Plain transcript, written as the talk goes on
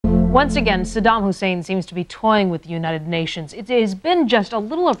Once again, Saddam Hussein seems to be toying with the United Nations. It has been just a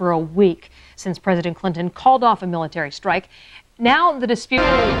little over a week since President Clinton called off a military strike. Now the dispute,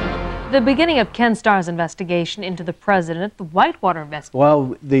 the beginning of Ken Starr's investigation into the president, the Whitewater investigation.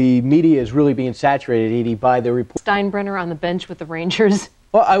 Well, the media is really being saturated, Edie, by the report. Steinbrenner on the bench with the Rangers.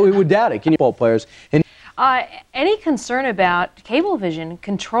 Well, I would doubt it. Can you ball players? And any concern about Cablevision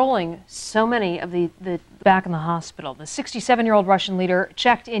controlling so many of the back in the hospital? The 67-year-old Russian leader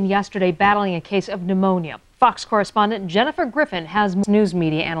checked in yesterday battling a case of pneumonia. Fox correspondent Jennifer Griffin has news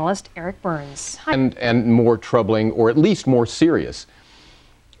media analyst Eric Burns. Hi. And more troubling, or at least more serious.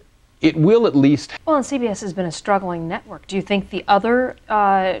 It will at least... Well, and CBS has been a struggling network. Do you think the other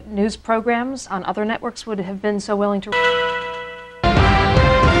news programs on other networks would have been so willing to...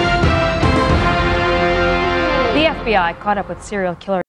 The FBI caught up with serial killer